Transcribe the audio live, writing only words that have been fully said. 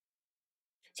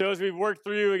So as we've worked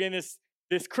through, again,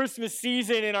 this Christmas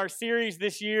season in our series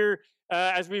this year,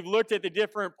 as we've looked at the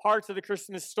different parts of the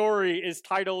Christmas story, is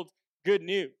titled Good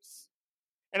News.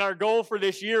 And our goal for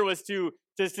this year was to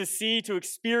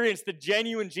experience the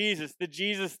genuine Jesus, the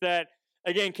Jesus that,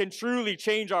 again, can truly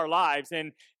change our lives.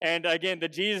 And again, the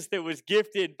Jesus that was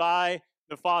gifted by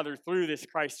the Father through this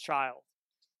Christ child.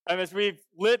 As we've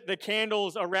lit the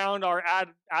candles around our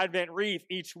Advent wreath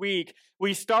each week,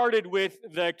 we started with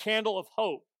the candle of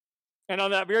hope. And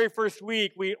on that very first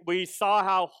week, we saw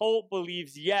how hope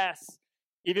believes yes,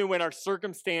 even when our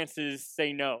circumstances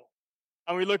say no.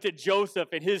 And we looked at Joseph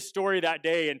and his story that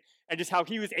day and just how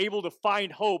he was able to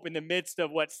find hope in the midst of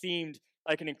what seemed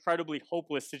like an incredibly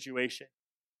hopeless situation.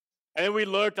 And then we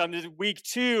looked on this week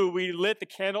 2, we lit the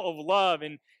candle of love,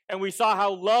 and we saw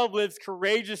how love lives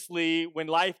courageously when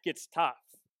life gets tough.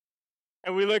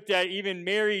 And we looked at even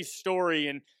Mary's story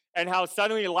and how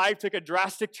suddenly life took a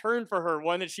drastic turn for her,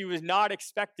 one that she was not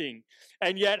expecting,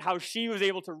 and yet how she was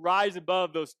able to rise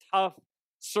above those tough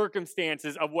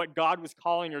circumstances of what God was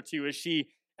calling her to as she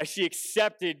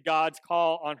accepted God's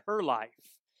call on her life.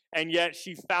 And yet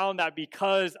she found that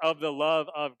because of the love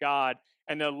of God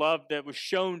and the love that was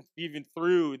shown even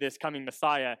through this coming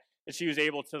Messiah, that she was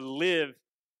able to live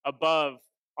above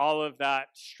all of that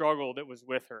struggle that was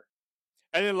with her.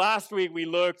 And then last week we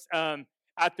looked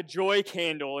at the joy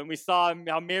candle, and we saw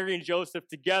how Mary and Joseph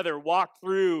together walked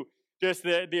through just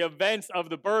the events of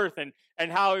the birth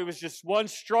and how it was just one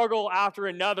struggle after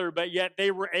another, but yet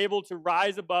they were able to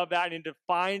rise above that and to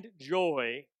find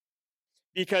joy,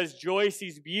 because joy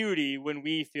sees beauty when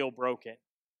we feel broken.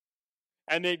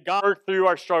 And that God worked through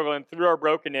our struggle and through our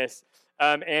brokenness,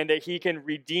 and that he can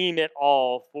redeem it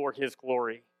all for his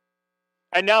glory.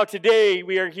 And now today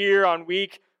we are here on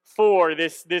week 4,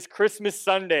 this Christmas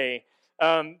Sunday.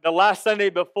 The last Sunday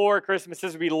before Christmas,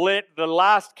 as we lit the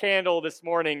last candle this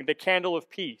morning, the candle of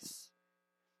peace.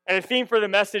 And the theme for the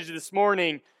message this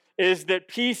morning is that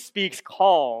peace speaks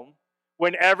calm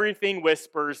when everything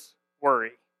whispers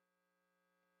worry.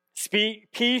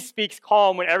 Peace speaks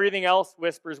calm when everything else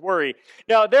whispers worry.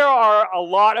 Now, there are a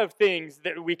lot of things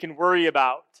that we can worry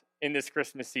about in this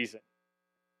Christmas season.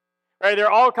 Right? There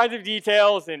are all kinds of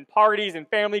details and parties and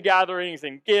family gatherings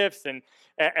and gifts and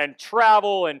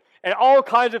travel and all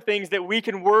kinds of things that we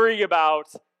can worry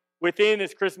about within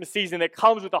this Christmas season that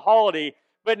comes with the holiday.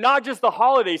 But not just the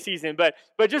holiday season, but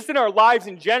just in our lives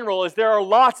in general, is there are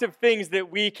lots of things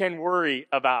that we can worry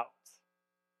about.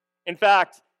 In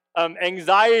fact,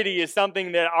 anxiety is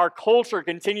something that our culture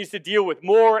continues to deal with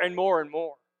more and more and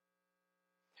more.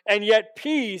 And yet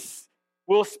peace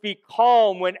will speak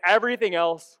calm when everything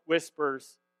else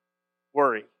whispers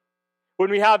worry. When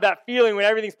we have that feeling, when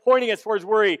everything's pointing us towards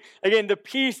worry, again, the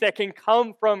peace that can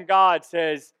come from God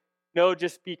says, no,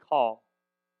 just be calm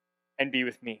and be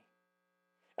with me.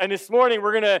 And this morning,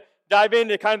 we're going to dive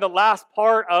into kind of the last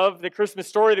part of the Christmas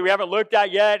story that we haven't looked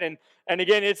at yet. And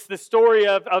again, it's the story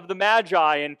of the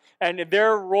Magi and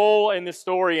their role in the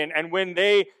story and when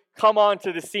they come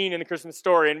onto the scene in the Christmas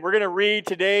story. And we're going to read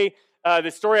today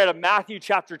the story out of Matthew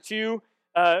chapter 2.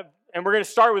 And we're going to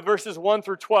start with verses 1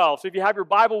 through 12. So if you have your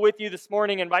Bible with you this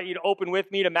morning, I invite you to open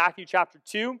with me to Matthew chapter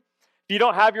 2. If you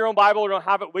don't have your own Bible or don't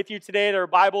have it with you today, there are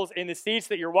Bibles in the seats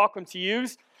that you're welcome to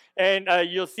use. And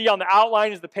you'll see on the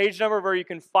outline is the page number where you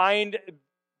can find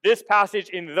this passage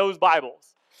in those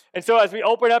Bibles. And so as we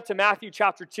open up to Matthew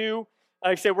chapter 2,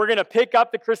 like I said, we're going to pick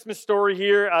up the Christmas story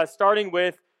here, starting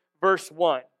with verse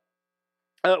 1,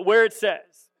 where it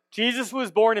says, Jesus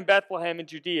was born in Bethlehem in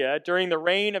Judea during the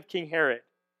reign of King Herod.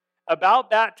 About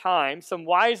that time, some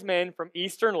wise men from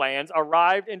eastern lands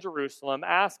arrived in Jerusalem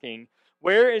asking,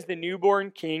 "Where is the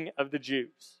newborn King of the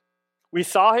Jews? We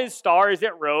saw his star as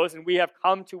it rose, and we have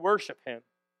come to worship him."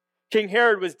 King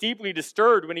Herod was deeply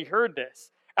disturbed when he heard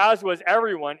this, as was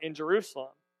everyone in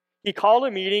Jerusalem. He called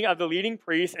a meeting of the leading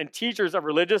priests and teachers of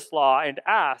religious law and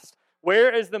asked,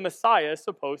 "Where is the Messiah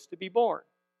supposed to be born?"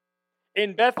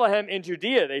 "In Bethlehem in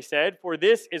Judea," they said, "for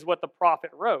this is what the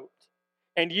prophet wrote.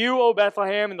 And you, O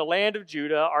Bethlehem, in the land of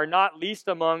Judah, are not least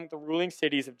among the ruling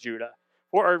cities of Judah.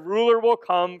 For a ruler will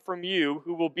come from you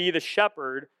who will be the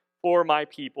shepherd for my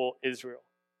people Israel."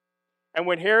 And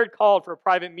when Herod called for a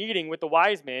private meeting with the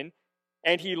wise men,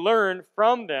 and he learned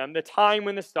from them the time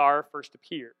when the star first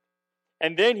appeared.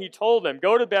 And then he told them,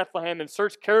 "Go to Bethlehem and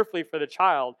search carefully for the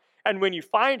child. And when you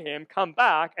find him, come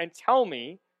back and tell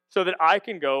me so that I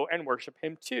can go and worship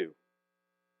him too."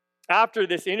 After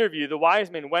this interview, the wise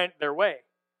men went their way.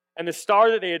 And the star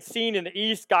that they had seen in the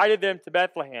east guided them to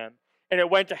Bethlehem. And it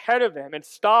went ahead of them and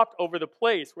stopped over the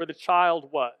place where the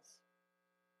child was.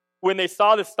 When they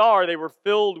saw the star, they were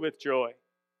filled with joy.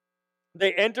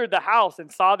 They entered the house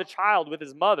and saw the child with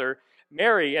his mother,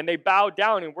 Mary, and they bowed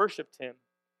down and worshipped him.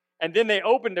 And then they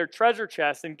opened their treasure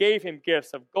chests and gave him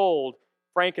gifts of gold,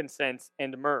 frankincense,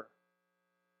 and myrrh.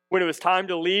 When it was time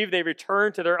to leave, they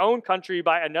returned to their own country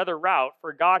by another route,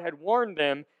 for God had warned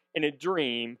them in a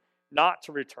dream not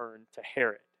to return to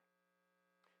Herod.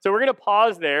 So we're going to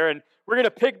pause there, and we're going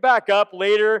to pick back up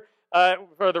later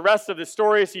for the rest of the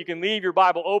story, so you can leave your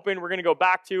Bible open. We're going to go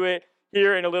back to it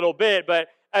here in a little bit. But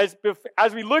as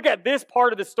we look at this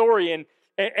part of the story,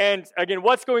 and again,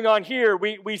 what's going on here,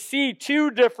 we see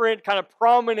two different kind of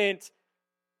prominent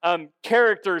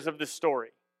characters of the story.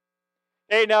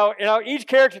 Okay, now each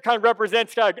character kind of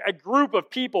represents kind of a group of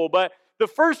people, but the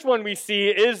first one we see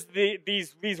is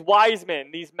these wise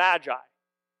men, these magi.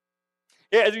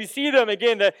 Yeah, as we see them,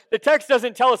 again, the text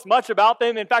doesn't tell us much about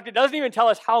them. In fact, it doesn't even tell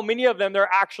us how many of them there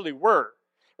actually were.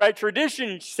 Right?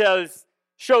 Tradition shows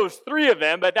 3 of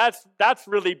them, but that's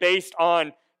really based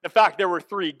on the fact there were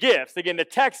 3 gifts. Again, the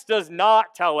text does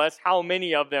not tell us how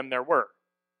many of them there were.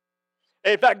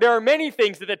 In fact, there are many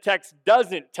things that the text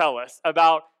doesn't tell us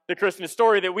about the Christmas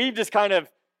story that we've just kind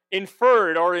of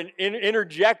inferred or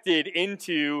interjected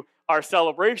into our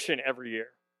celebration every year.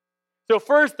 So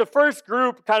the first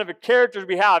group kind of characters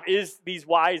we have is these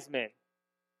wise men.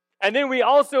 And then we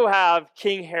also have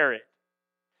King Herod.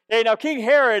 Okay, now King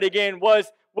Herod, again,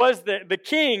 was the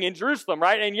king in Jerusalem,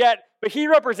 right? But he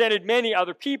represented many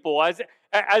other people.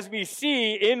 As we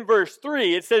see in verse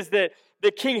 3, it says that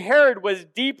King Herod was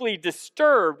deeply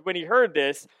disturbed when he heard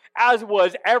this, as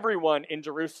was everyone in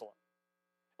Jerusalem.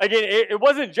 Again, it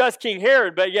wasn't just King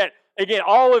Herod, but yet, again,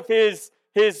 all of his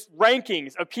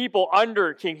rankings of people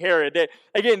under King Herod, that,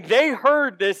 again, they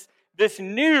heard this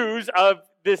news of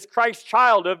this Christ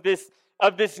child, of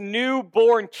this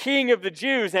newborn king of the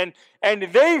Jews, and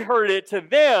they heard it. To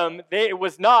them, it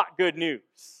was not good news.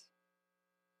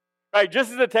 Right?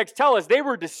 Just as the text tells us, they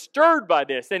were disturbed by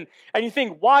this. And you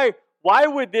think, why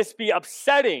would this be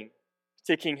upsetting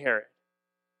to King Herod?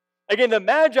 Again, the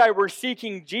Magi were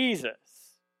seeking Jesus.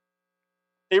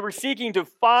 They were seeking to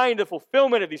find the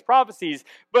fulfillment of these prophecies,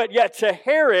 but yet to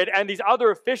Herod and these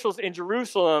other officials in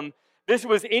Jerusalem, this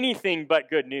was anything but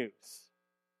good news.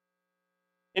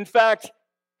 In fact,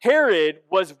 Herod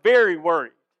was very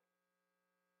worried.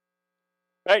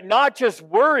 Right? Not just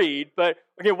worried, but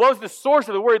what was the source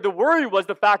of the worry? The worry was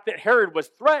the fact that Herod was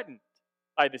threatened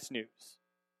by this news.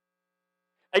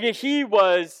 Again,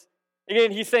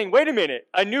 he's saying, wait a minute,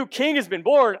 a new king has been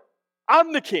born.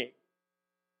 I'm the king.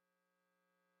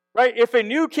 Right? If a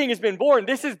new king has been born,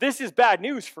 this is bad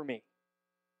news for me.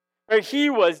 Right? He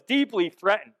was deeply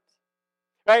threatened.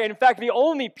 Right? In fact, the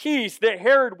only peace that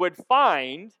Herod would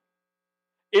find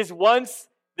is once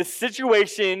the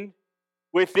situation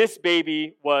with this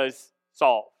baby was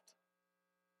solved.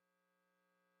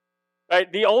 Right?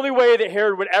 The only way that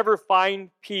Herod would ever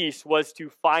find peace was to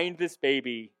find this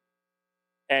baby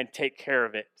and take care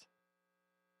of it.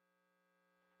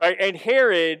 Right? And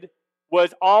Herod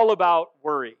was all about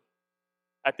worry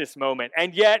at this moment.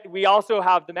 And yet, we also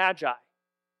have the Magi.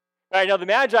 Right? Now, the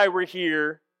Magi were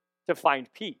here to find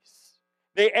peace.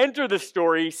 They enter the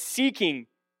story seeking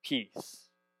peace.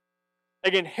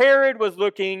 Again, Herod was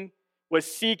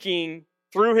seeking,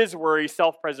 through his worry,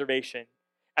 self-preservation.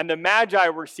 And the Magi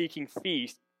were seeking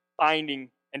peace, finding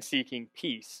and seeking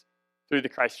peace through the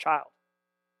Christ child.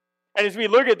 And as we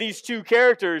look at these two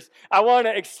characters, I want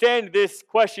to extend this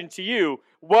question to you.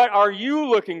 What are you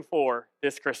looking for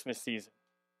this Christmas season?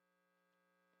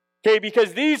 Okay,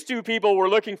 because these two people were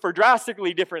looking for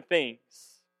drastically different things.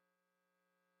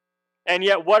 And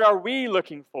yet, what are we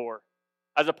looking for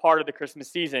as a part of the Christmas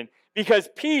season? Because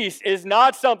peace is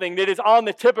not something that is on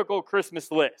the typical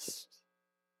Christmas list.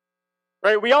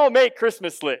 Right? We all make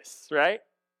Christmas lists, right?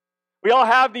 We all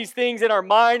have these things in our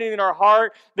mind and in our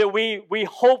heart that we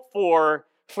hope for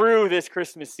through this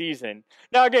Christmas season.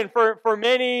 Now again, for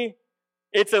many,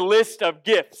 it's a list of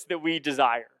gifts that we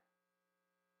desire.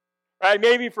 Right?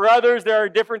 Maybe for others, there are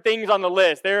different things on the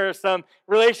list. There are some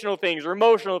relational things or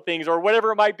emotional things or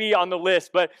whatever it might be on the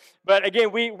list. But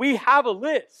again, we have a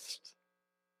list.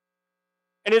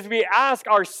 And as we ask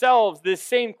ourselves this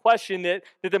same question that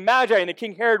the Magi and the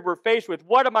King Herod were faced with,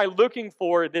 what am I looking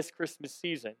for this Christmas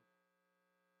season?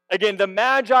 Again, the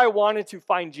Magi wanted to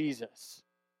find Jesus,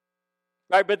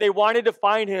 right? But they wanted to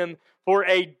find him for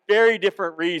a very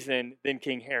different reason than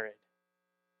King Herod,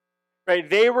 right?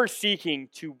 They were seeking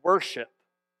to worship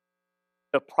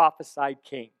the prophesied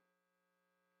king.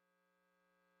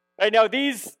 Right now,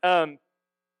 these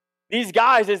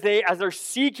guys, as they're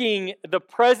seeking the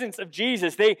presence of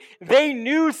Jesus, they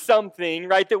knew something,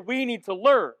 right, that we need to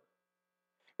learn.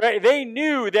 Right? They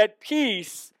knew that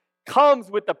peace comes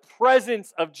with the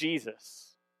presence of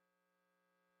Jesus.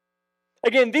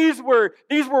 Again, these were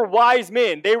wise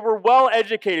men. They were well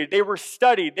educated. They were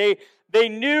studied. They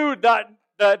knew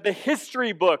that the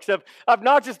history books of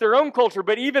not just their own culture,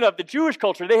 but even of the Jewish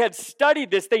culture. They had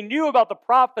studied this. They knew about the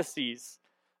prophecies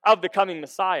of the coming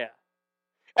Messiah.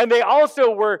 And they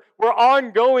also were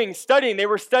ongoing studying. They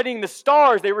were studying the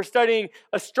stars. They were studying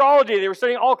astrology. They were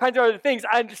studying all kinds of other things.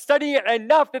 And studying it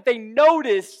enough that they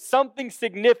noticed something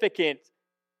significant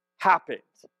happened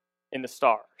in the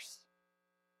stars.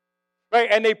 Right?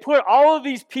 And they put all of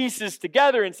these pieces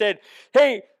together and said,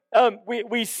 hey,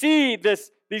 we see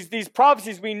these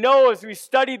prophecies. We know as we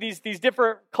study these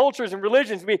different cultures and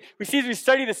religions, we see as we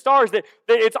study the stars that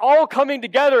it's all coming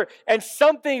together and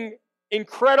something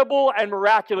incredible and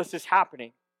miraculous is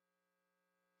happening.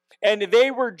 And they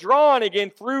were drawn again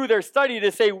through their study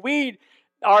to say we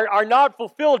are not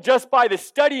fulfilled just by the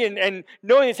study and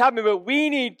knowing it's happening, but we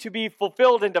need to be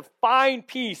fulfilled and to find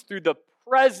peace through the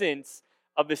presence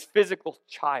of this physical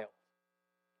child.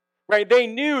 Right? They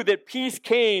knew that peace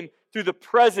came through the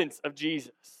presence of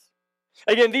Jesus.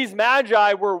 Again, these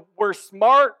magi were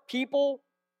smart people,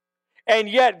 and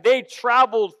yet they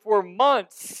traveled for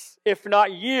months, if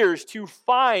not years, to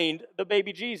find the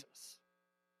baby Jesus.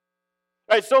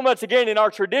 Right, so much, again, in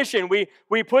our tradition,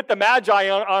 we put the Magi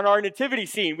on our nativity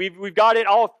scene. We've got it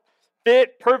all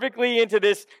fit perfectly into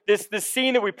this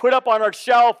scene that we put up on our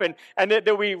shelf and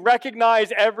that we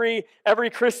recognize every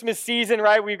Christmas season,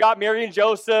 right? We've got Mary and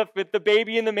Joseph with the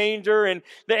baby in the manger and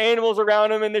the animals around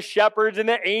them and the shepherds and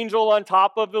the angel on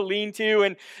top of the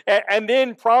lean-to. And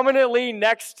then prominently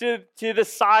next to the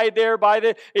side there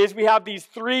is we have these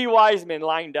three wise men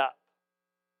lined up.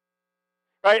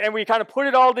 Right, and we kind of put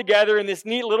it all together in this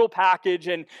neat little package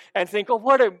and think, oh,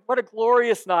 what a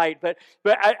glorious night. But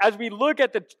as we look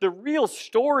at the real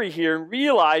story here and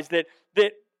realize that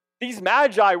these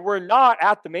magi were not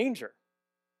at the manger.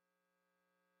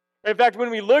 In fact, when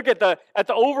we look at the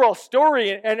overall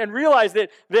story and realize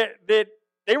that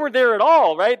they weren't there at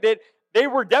all, right? That they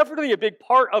were definitely a big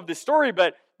part of the story,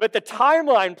 but the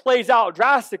timeline plays out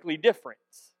drastically different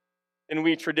than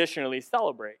we traditionally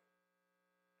celebrate.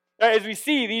 As we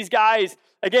see, these guys,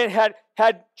 again,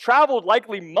 had traveled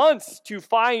likely months to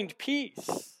find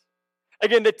peace.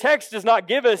 Again, the text does not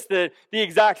give us the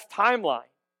exact timeline.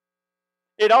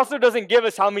 It also doesn't give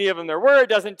us how many of them there were. It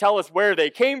doesn't tell us where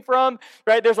they came from.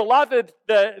 Right? There's a lot that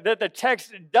the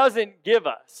text doesn't give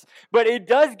us. But it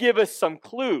does give us some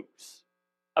clues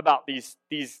about these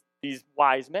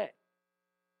wise men.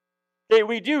 Okay,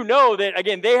 we do know that,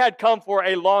 again, they had come for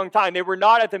a long time. They were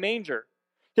not at the manger.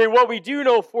 Okay, what we do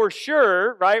know for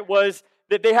sure, right, was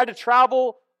that they had to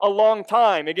travel a long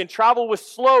time. Again, travel was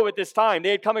slow at this time.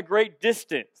 They had come a great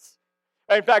distance.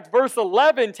 In fact, verse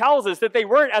 11 tells us that they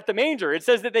weren't at the manger. It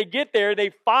says that they get there, they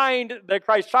find the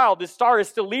Christ child. The star is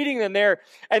still leading them there.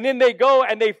 And then they go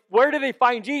and where do they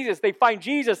find Jesus? They find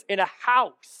Jesus in a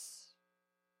house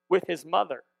with his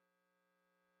mother.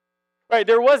 Right,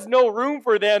 there was no room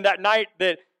for them that night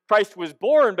that Christ was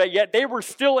born, but yet they were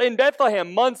still in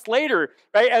Bethlehem months later,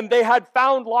 right? And they had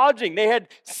found lodging. They had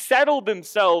settled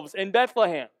themselves in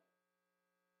Bethlehem.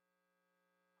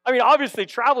 I mean, obviously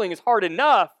traveling is hard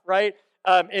enough, right,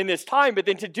 in this time, but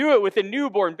then to do it with a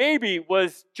newborn baby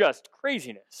was just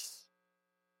craziness.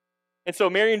 And so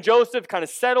Mary and Joseph kind of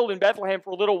settled in Bethlehem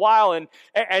for a little while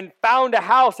and found a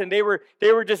house, and they were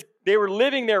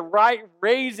living there, right,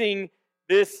 raising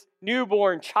this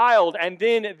newborn child, and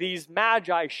then these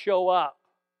magi show up.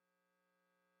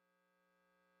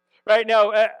 Right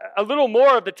now, a little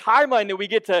more of the timeline that we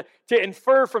get to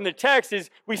infer from the text is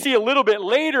we see a little bit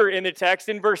later in the text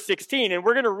in verse 16, and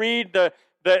we're going to read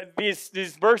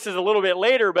these verses a little bit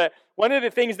later, but one of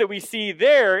the things that we see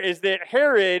there is that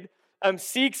Herod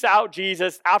seeks out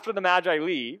Jesus after the magi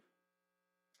leave,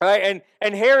 right?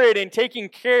 And Herod, in taking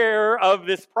care of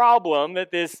this problem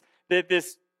that this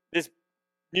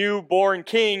newborn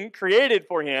king created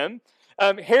for him,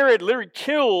 Herod literally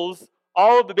kills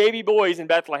all of the baby boys in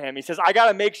Bethlehem. He says, I got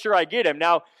to make sure I get him.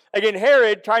 Now, again,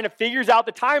 Herod trying to figures out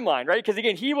the timeline, right? Because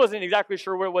again, he wasn't exactly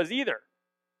sure where it was either.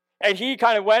 And he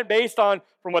kind of went based on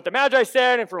from what the Magi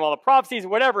said and from all the prophecies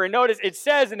and whatever. And notice it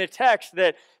says in the text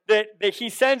that he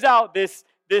sends out this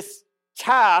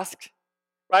task,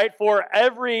 right, for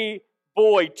every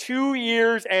boy 2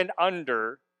 years and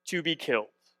under to be killed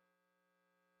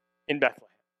in Bethlehem.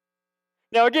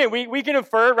 Now, again, we can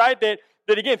infer, right, that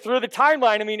again, through the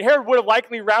timeline, I mean, Herod would have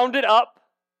likely rounded up,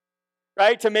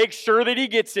 right, to make sure that he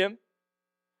gets him.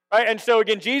 Right? And so,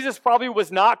 again, Jesus probably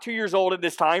was not 2 years old at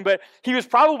this time, but he was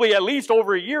probably at least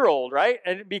over a year old, right?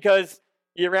 And because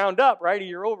you round up, right, a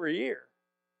year over a year.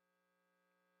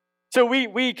 So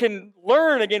we can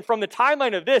learn again from the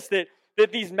timeline of this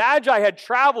that these magi had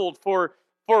traveled for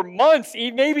months,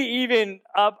 maybe even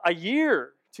up a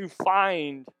year to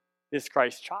find this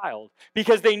Christ child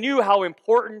because they knew how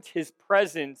important his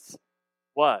presence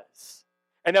was.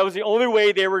 And that was the only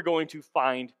way they were going to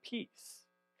find peace.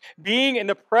 Being in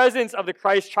the presence of the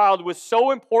Christ child was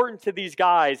so important to these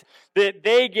guys that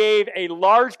they gave a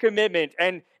large commitment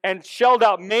and shelled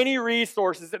out many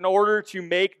resources in order to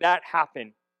make that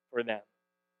happen for them.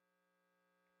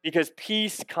 Because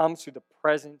peace comes through the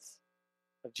presence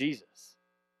of Jesus.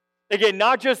 Again,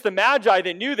 not just the Magi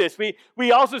that knew this.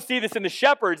 We also see this in the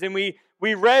shepherds, and we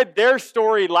read their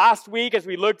story last week as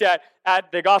we looked at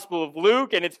the Gospel of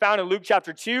Luke, and it's found in Luke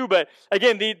chapter 2. But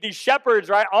again, these shepherds,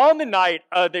 right, on the night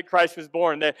that Christ was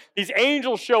born, these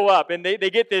angels show up, and they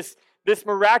get this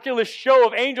miraculous show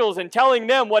of angels and telling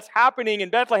them what's happening in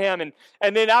Bethlehem.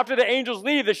 And then after the angels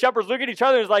leave, the shepherds look at each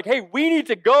other and is like, hey, we need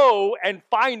to go and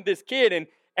find this kid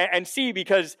and see,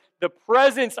 because the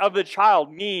presence of the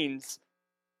child means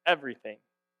everything.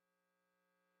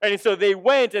 And so they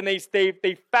went and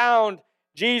they found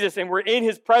Jesus and were in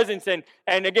his presence and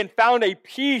again found a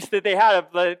peace that they had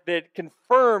that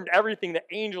confirmed everything the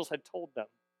angels had told them.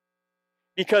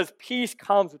 Because peace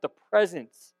comes with the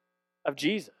presence of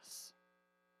Jesus.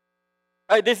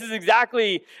 Right, this is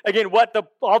exactly, again, what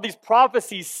all these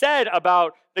prophecies said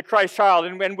about the Christ child.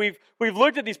 And we've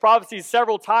looked at these prophecies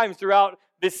several times throughout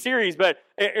this series, but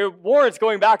it warrants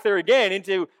going back there again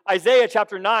into Isaiah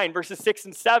chapter 9, verses 6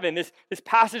 and 7. This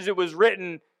passage that was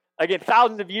written, again,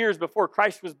 thousands of years before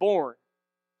Christ was born.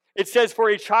 It says, "For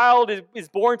a child is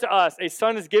born to us, a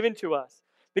son is given to us.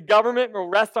 The government will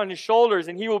rest on his shoulders,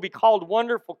 and he will be called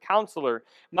Wonderful Counselor,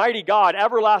 Mighty God,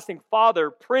 Everlasting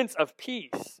Father, Prince of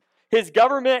Peace. His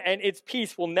government and its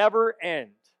peace will never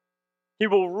end. He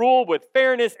will rule with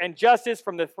fairness and justice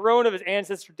from the throne of his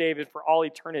ancestor David for all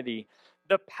eternity.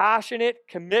 The passionate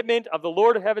commitment of the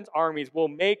Lord of Heaven's armies will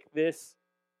make this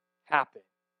happen."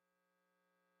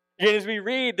 And as we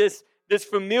read this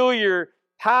familiar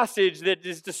passage that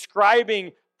is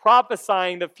describing,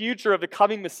 prophesying the future of the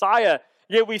coming Messiah,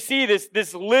 yet we see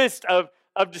this list of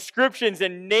descriptions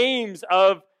and names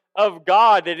of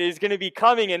God that is going to be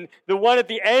coming. And the one at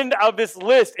the end of this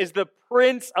list is the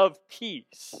Prince of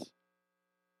Peace.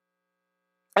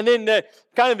 And then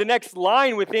the next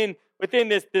line within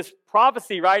this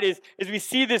prophecy, right, is we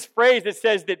see this phrase that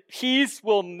says that peace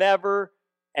will never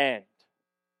end.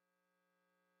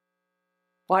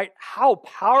 Right? How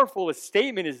powerful a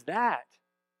statement is that?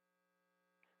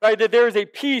 Right? That there is a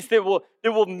peace that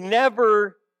will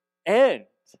never end.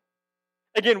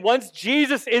 Again, once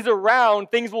Jesus is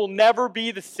around, things will never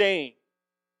be the same.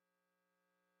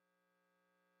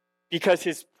 Because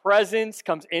his presence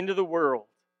comes into the world.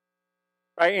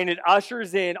 Right? And it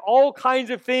ushers in all kinds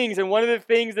of things. And one of the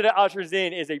things that it ushers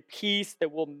in is a peace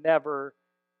that will never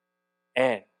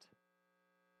end.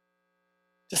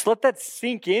 Just let that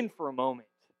sink in for a moment.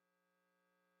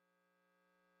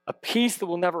 A peace that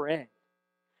will never end.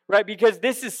 Right? Because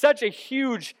this is such a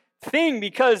huge thing,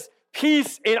 because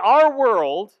peace in our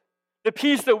world, the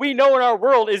peace that we know in our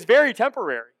world, is very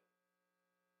temporary.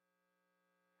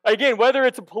 Again, whether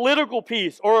it's a political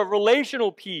peace or a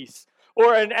relational peace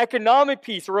or an economic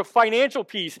peace or a financial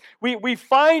peace, we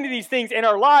find these things in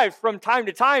our lives from time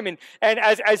to time. And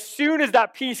as soon as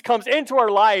that peace comes into our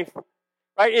life,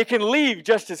 right, it can leave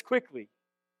just as quickly.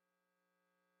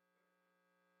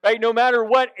 Right? No matter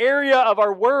what area of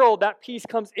our world that peace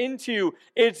comes into,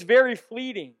 it's very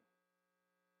fleeting.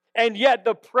 And yet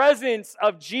the presence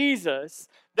of Jesus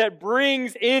that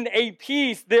brings in a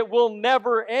peace that will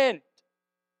never end.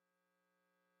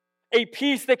 A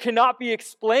peace that cannot be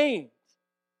explained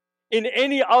in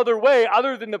any other way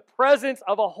other than the presence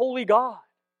of a holy God.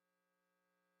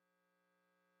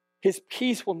 His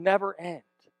peace will never end.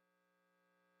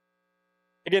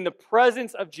 Again, the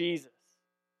presence of Jesus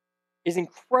is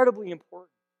incredibly important.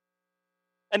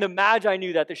 And the Magi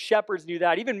knew that, the shepherds knew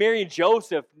that, even Mary and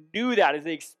Joseph knew that as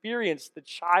they experienced the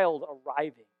child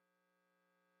arriving.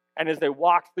 And as they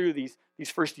walked through these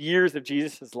first years of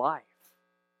Jesus' life.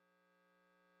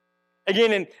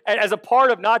 Again, and as a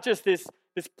part of not just this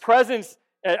presence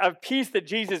of peace that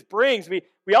Jesus brings,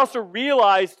 we also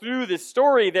realize through this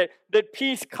story that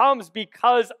peace comes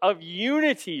because of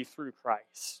unity through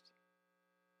Christ.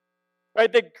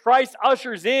 Right? That Christ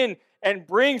ushers in and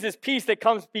brings this peace that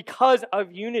comes because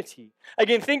of unity.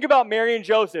 Again, think about Mary and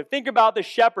Joseph. Think about the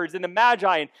shepherds and the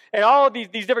Magi and all of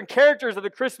these different characters of the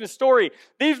Christmas story.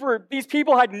 These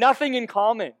people had nothing in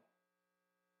common.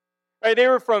 Right? They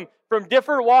were from from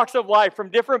different walks of life, from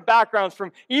different backgrounds,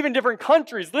 from even different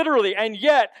countries, literally, and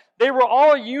yet they were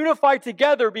all unified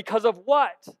together because of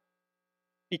what?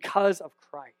 Because of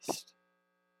Christ.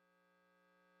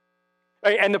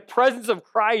 Right? And the presence of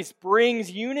Christ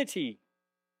brings unity.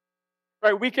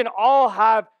 Right? We can all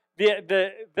have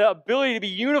the ability to be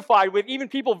unified with even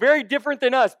people very different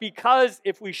than us because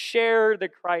if we share the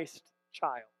Christ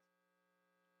child.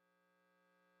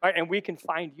 Right? And we can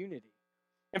find unity.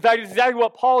 In fact, it's exactly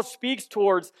what Paul speaks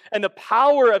towards and the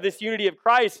power of this unity of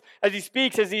Christ as he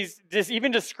speaks, as he's just even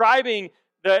describing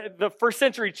the first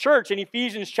century church in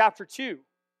Ephesians chapter 2.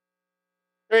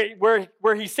 Right?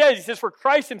 Where he says, for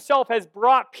Christ himself has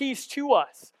brought peace to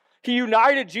us. He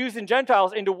united Jews and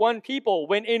Gentiles into one people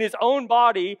when in his own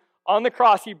body on the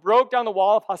cross, he broke down the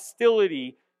wall of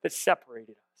hostility that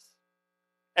separated us.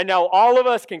 And now all of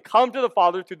us can come to the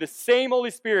Father through the same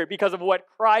Holy Spirit because of what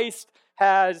Christ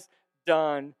has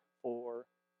done for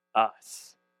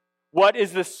us. What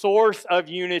is the source of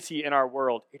unity in our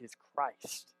world? It is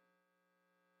Christ.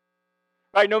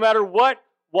 Right? No matter what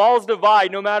walls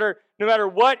divide, no matter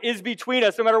what is between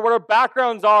us, no matter what our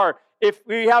backgrounds are, if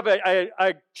we have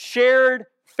a shared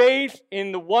faith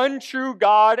in the one true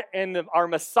God and our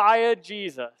Messiah,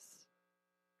 Jesus,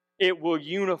 it will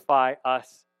unify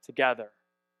us together.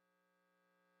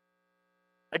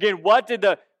 Again, what did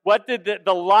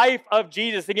the life of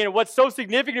Jesus, again, what's so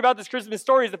significant about this Christmas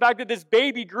story is the fact that this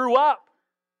baby grew up.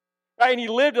 Right? And he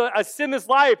lived a sinless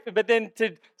life, but then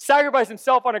to sacrifice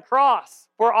himself on a cross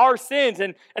for our sins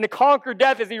and to conquer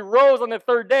death as he rose on the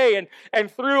third day.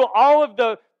 And through all of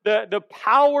the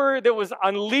power that was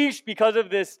unleashed because of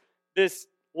this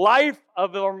life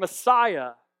of our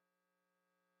Messiah,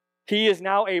 he is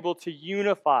now able to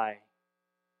unify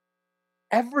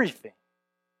everything.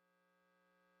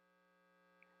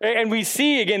 And we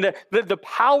see, again, the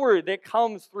power that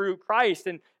comes through Christ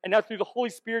and now through the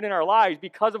Holy Spirit in our lives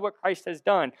because of what Christ has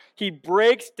done. He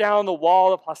breaks down the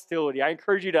wall of hostility. I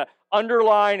encourage you to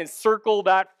underline and circle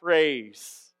that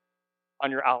phrase on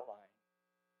your outline.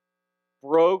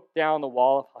 Broke down the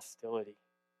wall of hostility.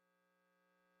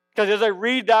 Because as I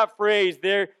read that phrase,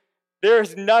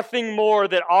 there's nothing more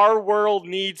that our world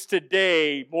needs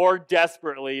today more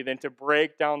desperately than to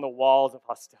break down the walls of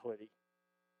hostility.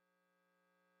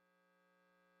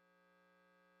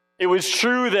 It was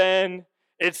true then,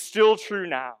 it's still true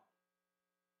now.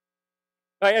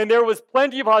 Right? And there was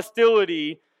plenty of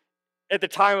hostility at the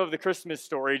time of the Christmas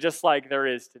story, just like there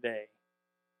is today.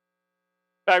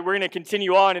 In fact, we're going to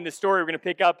continue on in the story. We're going to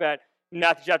pick up at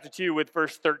Matthew chapter 2 with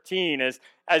verse 13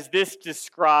 as this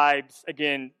describes,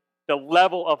 again, the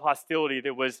level of hostility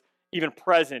that was even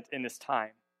present in this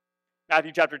time.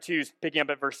 Matthew chapter 2 is picking up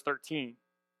at verse 13.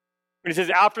 When it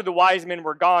says, after the wise men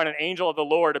were gone, an angel of the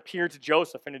Lord appeared to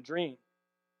Joseph in a dream.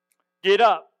 Get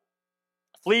up,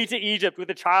 flee to Egypt with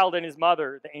the child and his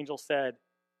mother, the angel said.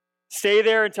 Stay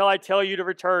there until I tell you to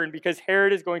return, because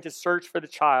Herod is going to search for the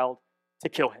child to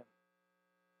kill him.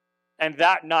 And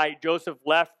that night, Joseph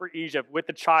left for Egypt with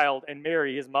the child and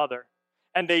Mary, his mother.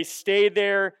 And they stayed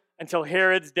there until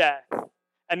Herod's death.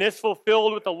 And this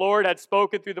fulfilled what the Lord had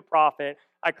spoken through the prophet,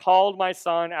 I called my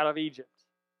son out of Egypt.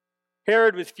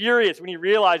 Herod was furious when he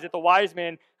realized that the wise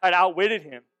men had outwitted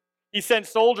him. He sent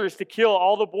soldiers to kill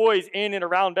all the boys in and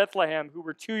around Bethlehem who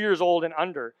were 2 years old and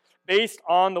under, based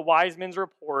on the wise men's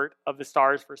report of the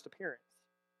star's first appearance.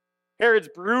 Herod's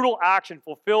brutal action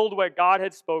fulfilled what God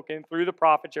had spoken through the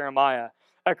prophet Jeremiah.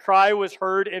 A cry was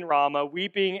heard in Ramah,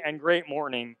 weeping and great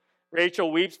mourning.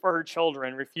 Rachel weeps for her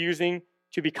children, refusing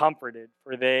to be comforted,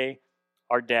 for they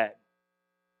are dead.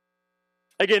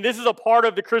 Again, this is a part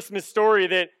of the Christmas story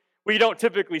that we don't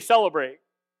typically celebrate.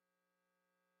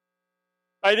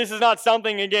 Right? This is not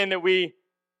something, again, that we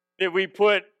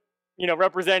put,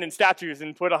 represent in statues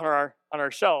and put on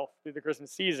our shelf through the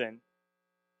Christmas season.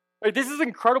 Right? This is an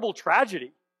incredible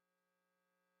tragedy.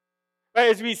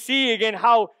 Right? As we see, again,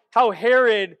 how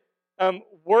Herod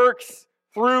works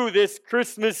through this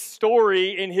Christmas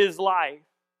story in his life.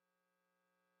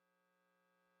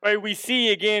 Right? We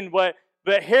see, again,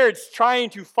 that Herod's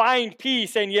trying to find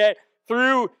peace, and yet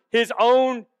through his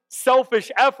own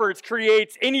selfish efforts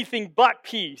creates anything but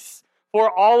peace for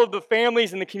all of the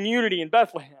families in the community in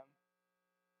Bethlehem.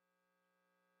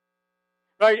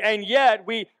 Right? And yet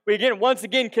we once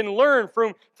again can learn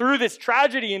through this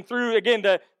tragedy and through, again,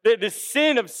 the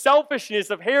sin of selfishness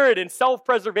of Herod and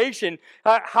self-preservation,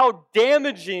 how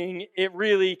damaging it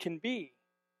really can be.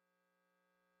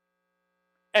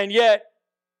 And yet,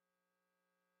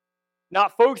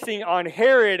 not focusing on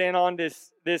Herod and on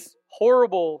this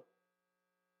horrible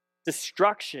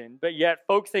destruction, but yet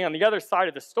focusing on the other side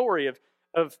of the story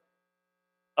of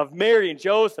of Mary and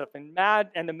Joseph and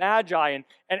the Magi and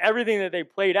everything that they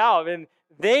played out. And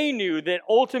they knew that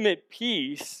ultimate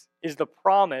peace is the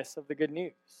promise of the good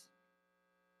news.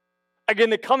 Again,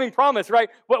 the coming promise, right?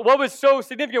 What was so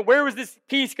significant? Where was this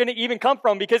peace going to even come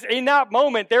from? Because in that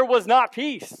moment, there was not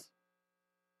peace.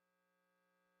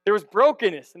 There was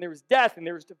brokenness, and there was death, and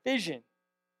there was division.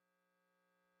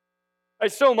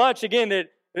 Right? So much, again,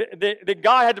 that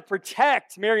God had to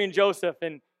protect Mary and Joseph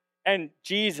and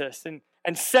Jesus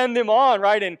and send them on,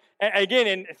 right? And again,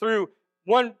 and through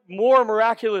one more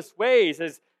miraculous ways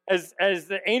as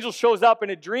the angel shows up in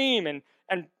a dream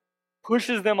and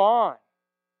pushes them on.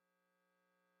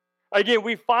 Again,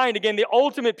 we find, the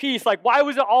ultimate peace. Like, why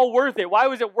was it all worth it? Why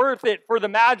was it worth it for the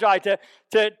Magi to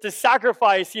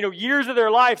sacrifice, years of their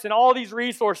lives and all these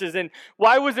resources? And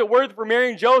why was it worth it for Mary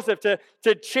and Joseph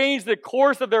to change the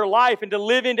course of their life and to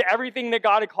live into everything that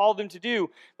God had called them to do?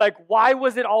 Like, why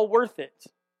was it all worth it?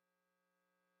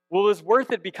 Well, it was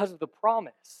worth it because of the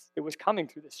promise that was coming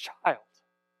through this child.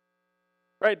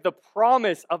 Right? The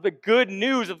promise of the good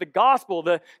news of the gospel,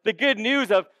 the good news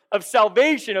of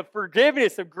salvation, of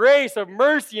forgiveness, of grace, of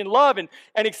mercy and love, and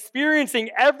experiencing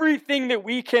everything that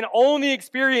we can only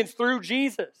experience through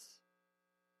Jesus.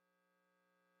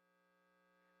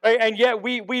 Right? And yet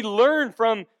we learn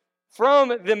from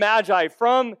the Magi,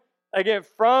 from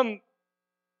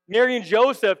Mary and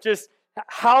Joseph, just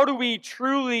how do we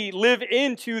truly live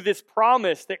into this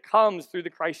promise that comes through the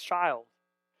Christ child?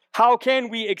 How can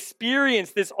we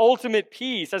experience this ultimate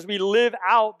peace as we live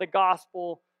out the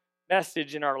gospel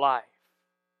message in our life?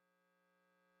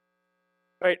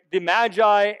 Right? The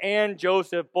Magi and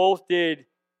Joseph both did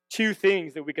two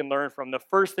things that we can learn from. The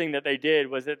first thing that they did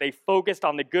was that they focused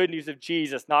on the good news of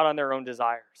Jesus, not on their own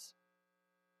desires.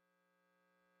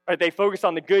 Right? They focused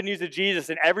on the good news of Jesus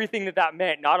and everything that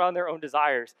meant, not on their own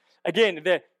desires. Again,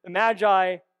 the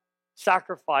Magi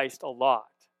sacrificed a lot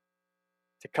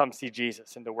to come see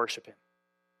Jesus and to worship him.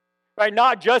 Right?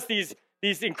 Not just these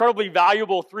incredibly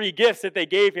valuable 3 gifts that they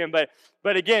gave him, but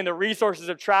again, the resources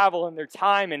of travel and their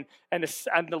time and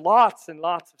the lots and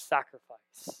lots of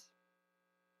sacrifice.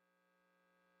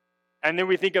 And then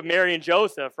we think of Mary and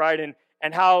Joseph, right?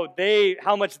 And how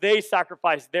much they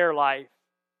sacrificed their life.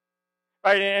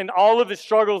 Right? And all of the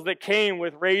struggles that came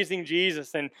with raising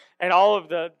Jesus and all of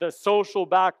the social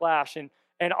backlash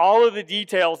and all of the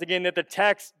details, again, that the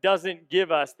text doesn't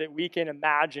give us that we can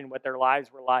imagine what their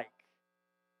lives were like.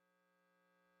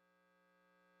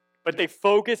 But they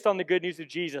focused on the good news of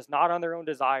Jesus, not on their own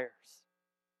desires.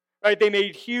 Right? They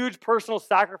made huge personal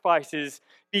sacrifices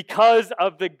because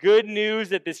of the good news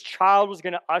that this child was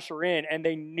going to usher in, and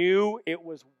they knew it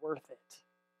was worth it.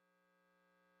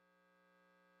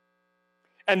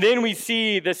 And then we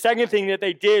see the second thing that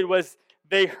they did was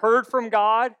they heard from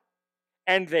God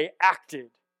and they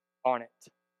acted on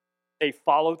it. They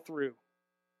followed through.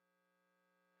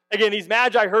 Again, these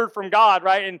Magi heard from God,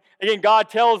 right? And again, God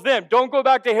tells them, don't go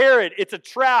back to Herod. It's a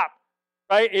trap,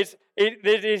 right?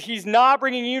 He's not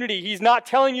bringing unity. He's not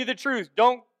telling you the truth.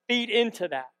 Don't feed into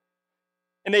that.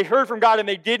 And they heard from God and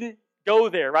they didn't go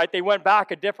there, right? They went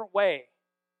back a different way.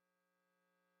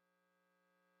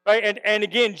 Right? And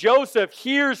again, Joseph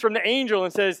hears from the angel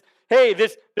and says, hey,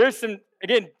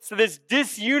 so this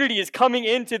disunity is coming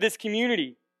into this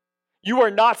community. You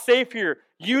are not safe here.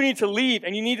 You need to leave,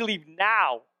 and you need to leave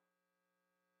now.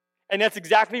 And that's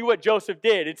exactly what Joseph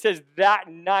did. It says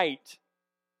that night,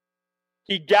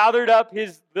 he gathered up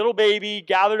his little baby,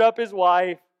 gathered up his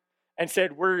wife, and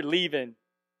said, we're leaving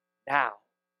now.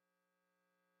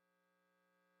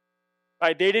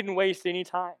 Right? They didn't waste any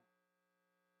time.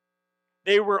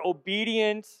 They were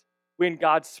obedient when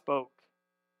God spoke.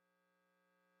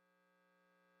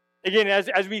 Again,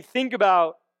 as we think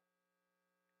about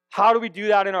how do we do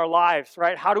that in our lives,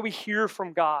 right? How do we hear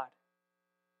from God?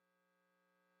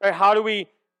 Right? How do we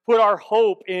put our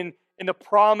hope in the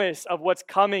promise of what's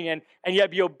coming and yet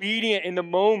be obedient in the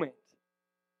moment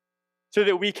so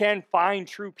that we can find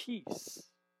true peace?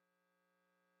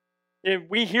 And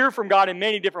we hear from God in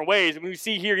many different ways. And we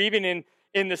see here, even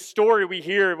in the story, we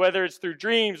hear, whether it's through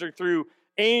dreams or through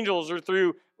angels or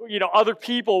through other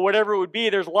people, whatever it would be.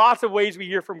 There's lots of ways we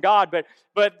hear from God,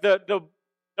 but the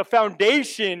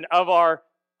foundation of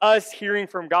us hearing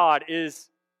from God is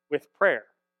with prayer.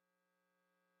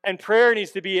 And prayer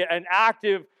needs to be an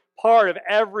active part of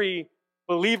every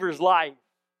believer's life.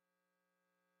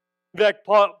 In fact,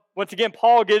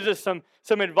 Paul gives us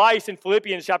some advice in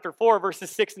Philippians chapter 4, verses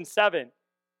 6 and 7.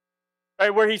 Right,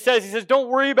 where he says, don't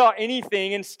worry about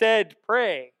anything, instead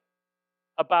pray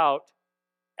about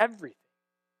everything.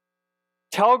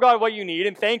 Tell God what you need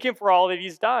and thank him for all that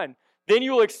he's done. then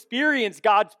you will experience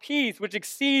God's peace, which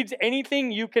exceeds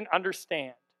anything you can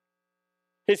understand.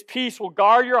 His peace will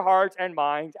guard your hearts and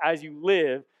minds as you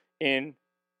live in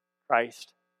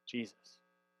Christ Jesus.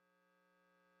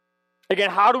 Again,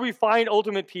 how do we find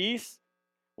ultimate peace?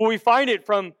 Well, we find it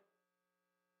from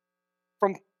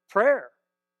prayer,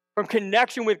 from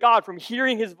connection with God, from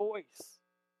hearing his voice.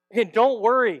 Again, don't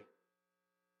worry.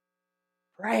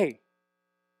 Pray.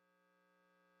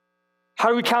 How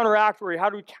do we counteract worry?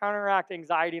 How do we counteract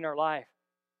anxiety in our life?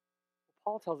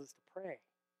 Paul tells us to pray.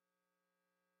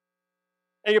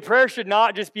 And your prayer should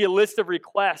not just be a list of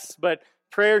requests, but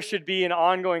prayer should be an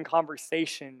ongoing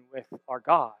conversation with our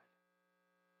God.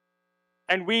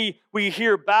 And we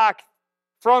hear back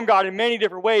from God in many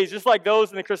different ways, just like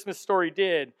those in the Christmas story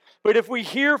did. But if we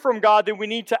hear from God, then we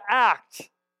need to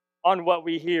act on what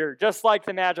we hear, just like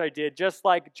the Magi did, just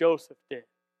like Joseph did.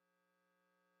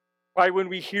 Right? When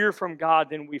we hear from God,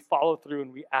 then we follow through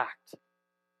and we act.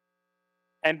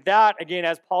 And that, again,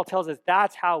 as Paul tells us,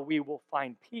 that's how we will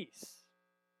find peace.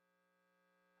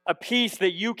 A peace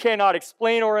that you cannot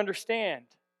explain or understand.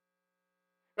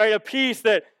 Right? A peace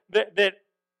that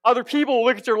other people will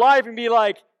look at your life and be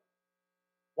like,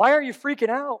 why aren't you freaking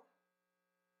out?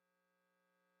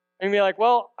 And be like,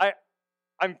 well,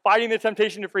 I'm fighting the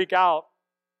temptation to freak out,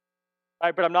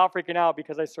 right? But I'm not freaking out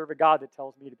because I serve a God that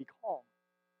tells me to be calm.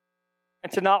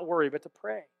 And to not worry, but to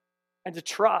pray. And to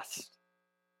trust.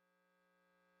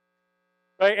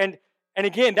 Right? And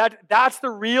again, that's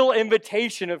the real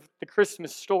invitation of the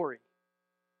Christmas story.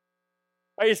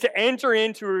 Right? Is to enter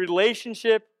into a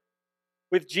relationship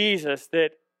with Jesus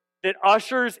that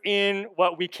ushers in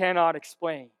what we cannot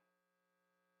explain.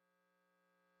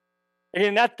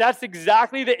 Again, that's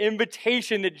exactly the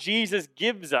invitation that Jesus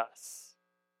gives us.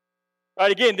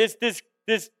 Right? Again,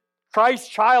 this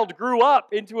Christ child grew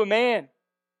up into a man.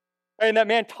 Right? And that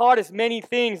man taught us many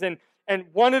things. And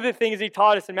one of the things he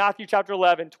taught us in Matthew chapter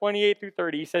 11, 28 through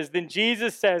 30, he says, then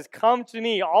Jesus says, come to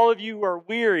me, all of you who are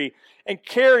weary and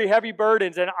carry heavy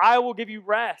burdens, and I will give you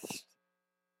rest.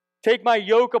 Take my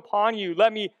yoke upon you.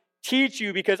 Let me teach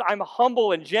you, because I'm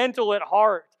humble and gentle at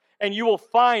heart, and you will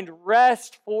find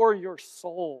rest for your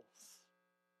souls.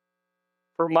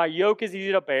 For my yoke is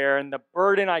easy to bear, and the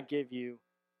burden I give you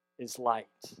is light.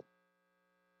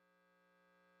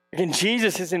 Again,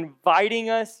 Jesus is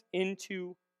inviting us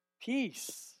into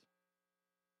peace.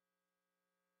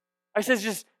 I says,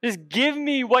 just give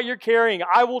me what you're carrying.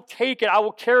 I will take it. I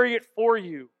will carry it for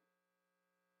you.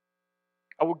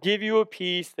 I will give you a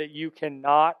peace that you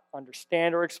cannot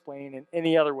understand or explain in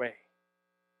any other way.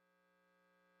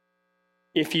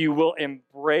 If you will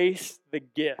embrace the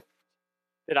gift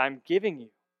that I'm giving you.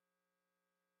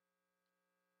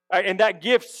 All right, and that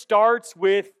gift starts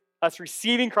with us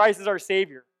receiving Christ as our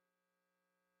Savior.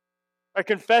 By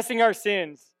confessing our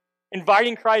sins,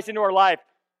 inviting Christ into our life,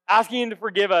 asking Him to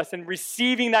forgive us, and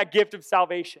receiving that gift of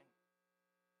salvation.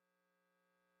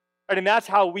 Right, and that's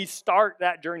how we start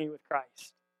that journey with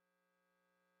Christ.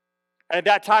 And at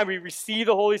that time, we receive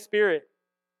the Holy Spirit.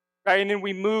 Right? And then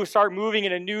we start moving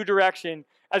in a new direction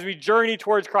as we journey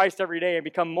towards Christ every day and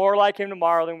become more like Him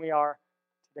tomorrow than we are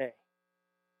today.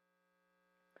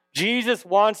 Jesus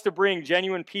wants to bring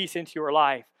genuine peace into your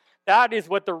life. That is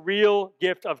what the real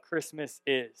gift of Christmas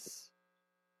is.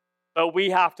 But we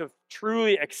have to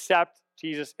truly accept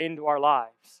Jesus into our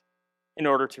lives in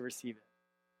order to receive it.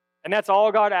 And that's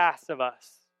all God asks of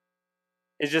us,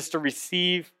 is just to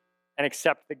receive and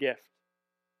accept the gift.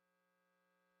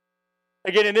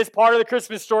 Again, in this part of the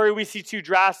Christmas story, we see two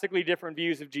drastically different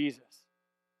views of Jesus.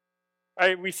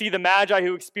 Right? We see the Magi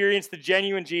who experienced the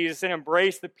genuine Jesus and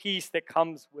embraced the peace that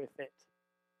comes with it.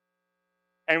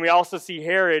 And we also see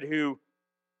Herod, who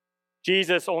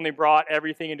Jesus only brought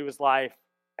everything into his life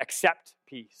except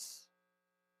peace.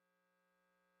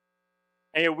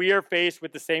 And yet we are faced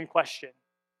with the same question.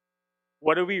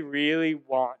 What do we really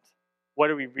want? What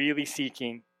are we really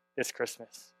seeking this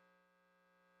Christmas?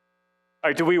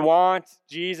 Right, do we want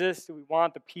Jesus? Do we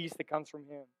want the peace that comes from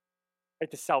Him? Right,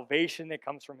 the salvation that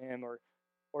comes from Him?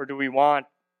 Or do we want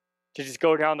to just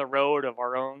go down the road of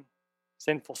our own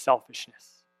sinful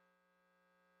selfishness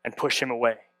and push Him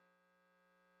away?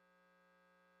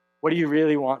 What do you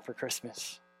really want for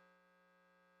Christmas?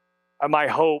 My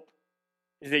hope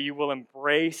is that you will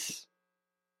embrace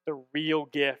the real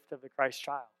gift of the Christ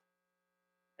child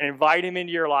and invite Him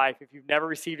into your life. If you've never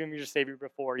received Him as your Savior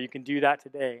before, you can do that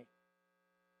today.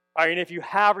 All right, and if you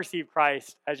have received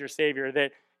Christ as your Savior,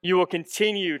 that you will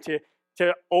continue to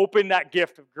open that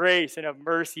gift of grace and of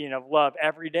mercy and of love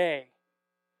every day.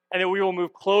 And that we will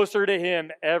move closer to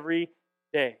Him every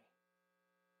day.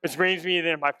 Which brings me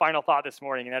to my final thought this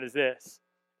morning, and that is this.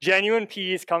 Genuine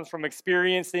peace comes from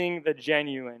experiencing the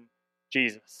genuine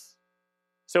Jesus.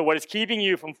 So what is keeping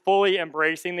you from fully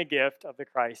embracing the gift of the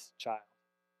Christ child?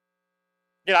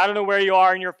 Again, I don't know where you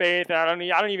are in your faith, and I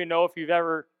don't even know if you've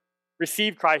ever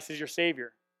received Christ as your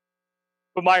Savior.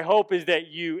 But my hope is that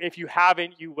if you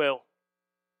haven't, you will.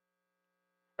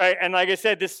 Right? And like I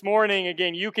said this morning,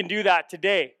 again, you can do that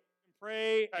today.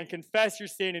 Pray and confess your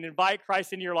sin and invite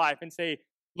Christ into your life and say,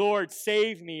 Lord,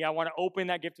 save me. I want to open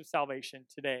that gift of salvation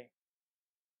today.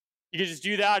 You can just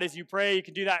do that as you pray. You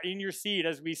can do that in your seat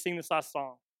as we sing this last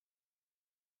song.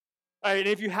 All right, and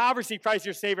if you have received Christ as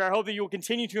your Savior, I hope that you will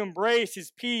continue to embrace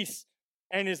his peace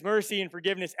and his mercy and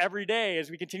forgiveness every day as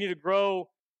we continue to grow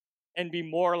and be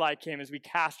more like him, as we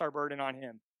cast our burden on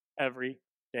him every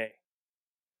day.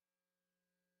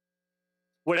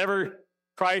 Whatever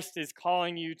Christ is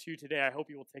calling you to today, I hope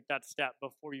you will take that step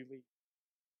before you leave.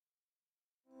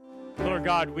 Lord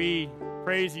God, we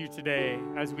praise you today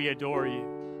as we adore you.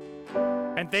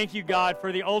 And thank you, God,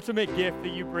 for the ultimate gift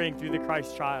that you bring through the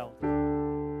Christ child.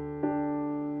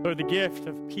 Lord, the gift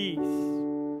of peace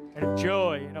and of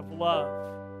joy and of love,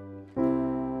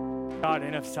 God,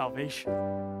 and of salvation.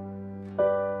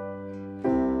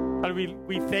 God,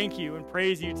 we thank you and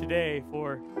praise you today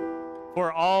for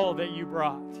all that you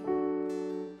brought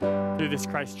through this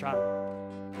Christ child.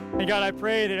 And God, I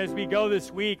pray that as we go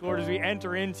this week, Lord, as we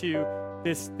enter into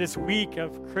this week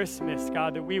of Christmas,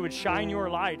 God, that we would shine your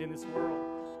light in this world.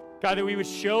 God, that we would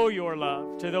show your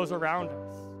love to those around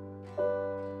us.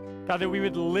 God, that we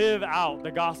would live out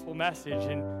the gospel message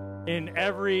in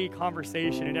every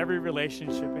conversation, in every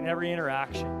relationship, in every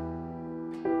interaction.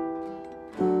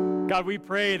 God, we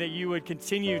pray that you would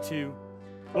continue to,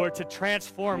 Lord, to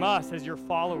transform us as your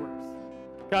followers.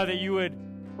 God, that you would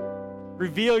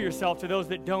reveal yourself to those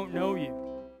that don't know you.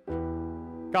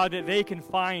 God, that they can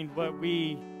find what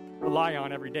we rely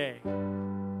on every day,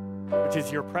 which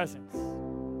is your presence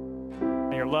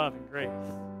and your love and grace.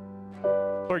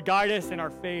 Lord, guide us in our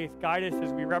faith. Guide us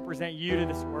as we represent you to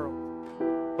this world.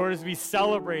 Lord, as we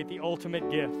celebrate the ultimate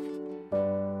gift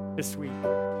this week.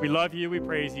 We love you. We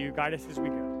praise you. Guide us as we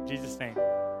go. In Jesus' name,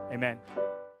 amen.